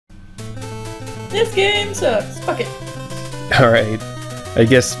This game sucks. Fuck it. Alright. I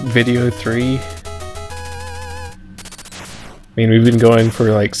guess video 3. I mean, we've been going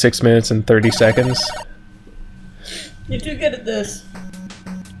for like 6 minutes and 30 seconds. You're too good at this.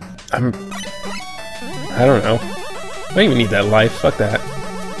 I don't know. I don't even need that life. Fuck that.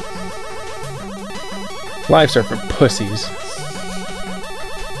 Lives are for pussies.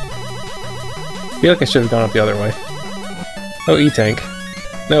 I feel like I should have gone up the other way. Oh, E-Tank.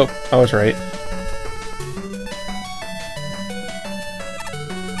 Nope, I was right.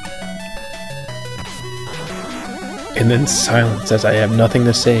 And then silence as I have nothing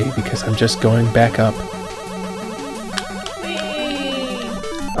to say because I'm just going back up. Whee!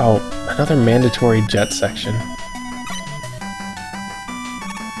 Oh, another mandatory jet section.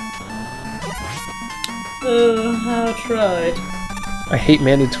 I tried. I hate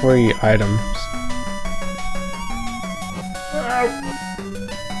mandatory items.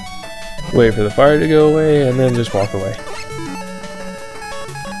 Wait for the fire to go away and then just walk away.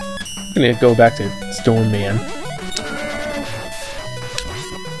 I'm gonna go back to Storm Man.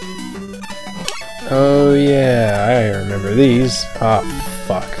 Oh yeah, I remember these. Ah,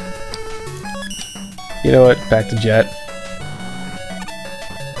 fuck. You know what? Back to Jet.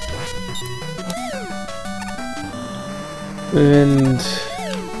 And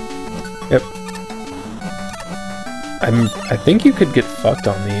yep. I think you could get fucked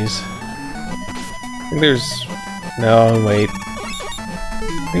on these. I think there's no wait.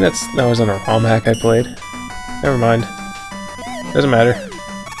 I think that was on a ROM hack I played. Never mind. Doesn't matter.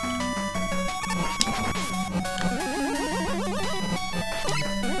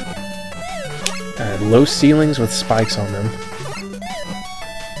 Low ceilings with spikes on them.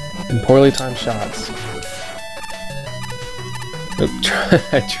 And poorly timed shots.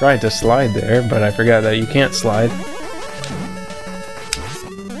 I tried to slide there, but I forgot that you can't slide.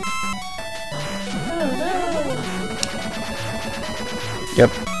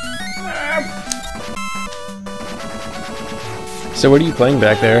 Yep. So what are you playing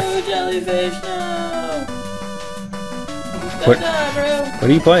back there? No, jellyfish, no! What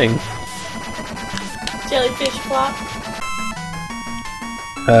are you playing? Jellyfish flop.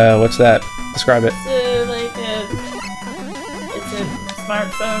 What's that? Describe it. It's a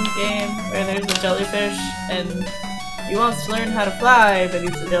smartphone game where there's a jellyfish and he wants to learn how to fly, but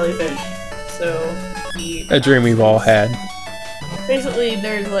he's a jellyfish. So he... A dream we've all had. Basically,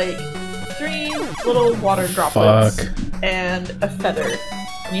 there's like 3 little water droplets Fuck. and a feather.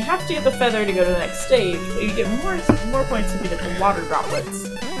 And you have to get the feather to go to the next stage, but you get more points if you get the water droplets.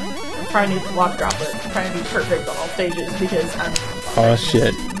 I'm trying to get the water droplets. I'm trying to be perfect on all stages because I'm... Oh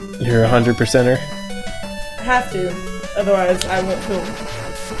shit. You're a 100%er? I have to, otherwise I won't feel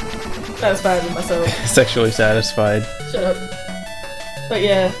satisfied with myself. Sexually satisfied. Shut up. But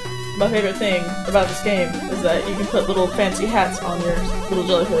yeah, my favorite thing about this game is that you can put little fancy hats on your little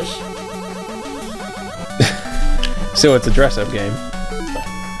jellyfish. So it's a dress-up game.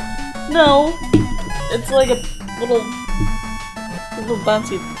 No! It's like a little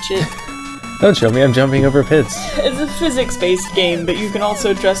bouncy shit. Don't show me, I'm jumping over pits. It's a physics-based game, but you can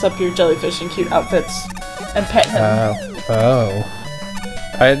also dress up your jellyfish in cute outfits and pet him. Oh.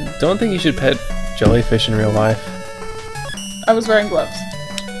 I don't think you should pet jellyfish in real life. I was wearing gloves.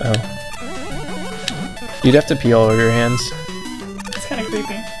 Oh. You'd have to pee all over your hands. It's kind of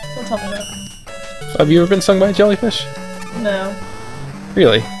creepy. Don't tell me that. Have you ever been stung by a jellyfish? No.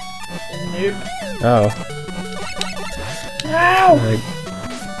 Really? Nope. Oh. Ow!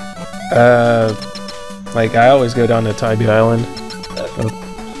 Like I always go down to Tybee Island.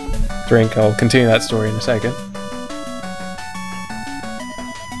 Drink. I'll continue that story in a second.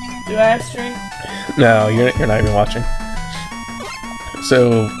 Do I have to drink? No, you're not even watching.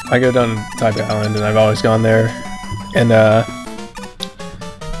 So I go down to Tybee Island, and I've always gone there. And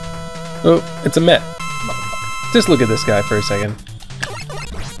oh, it's a Met. Just look at this guy for a second.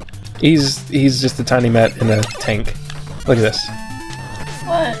 He's just a tiny Met in a tank. Look at this.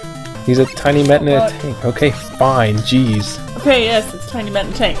 What? He's a tiny Met in a tank. Okay, fine. Jeez. Okay, yes, it's Tiny Met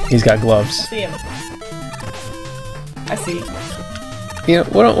in a tank. He's got I gloves. see him. I see. You know,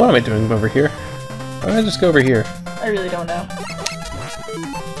 what am I doing over here? Why don't I just go over here? I really don't know.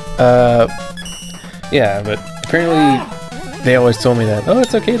 Yeah, but apparently they always told me that, oh,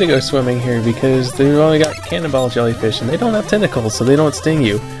 it's okay to go swimming here because they've only got cannonball jellyfish and they don't have tentacles, so they don't sting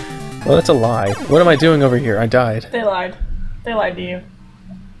you. Well, that's a lie. What am I doing over here? I died. They lied. They lied to you.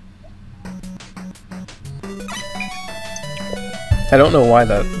 I don't know why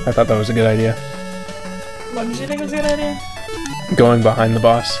I thought that was a good idea. What did you think was a good idea? Going behind the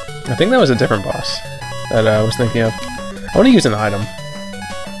boss. I think that was a different boss that I was thinking of. I want to use an item.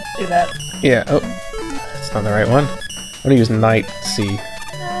 Do that. Yeah, oh, that's not the right one. I'm gonna use Night C.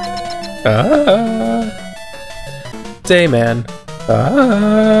 Dayman.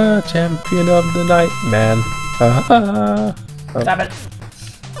 Champion of the night, man. Oh. Stop it.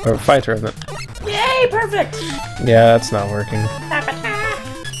 Or fighter of it. Yay, perfect! Yeah, that's not working.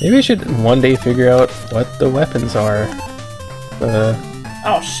 Maybe I should one day figure out what the weapons are.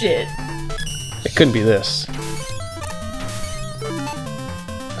 Oh shit. It couldn't be this.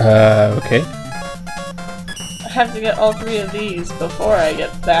 Okay. I have to get all 3 of these before I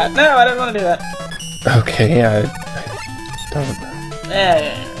get that. No, I don't want to do that. Okay, yeah, I don't...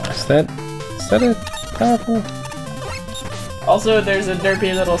 Yeah. Is that a powerful? Also, there's a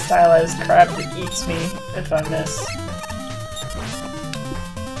derpy little stylized crab that eats me if I miss.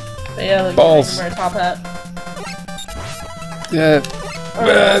 But yeah, like Balls. you can wear a top hat. Yeah. Or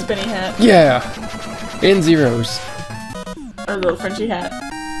a spinny hat. Yeah. In zeros. Or a little Frenchy hat.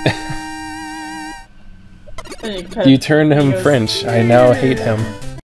 You turned him French. I now hate him.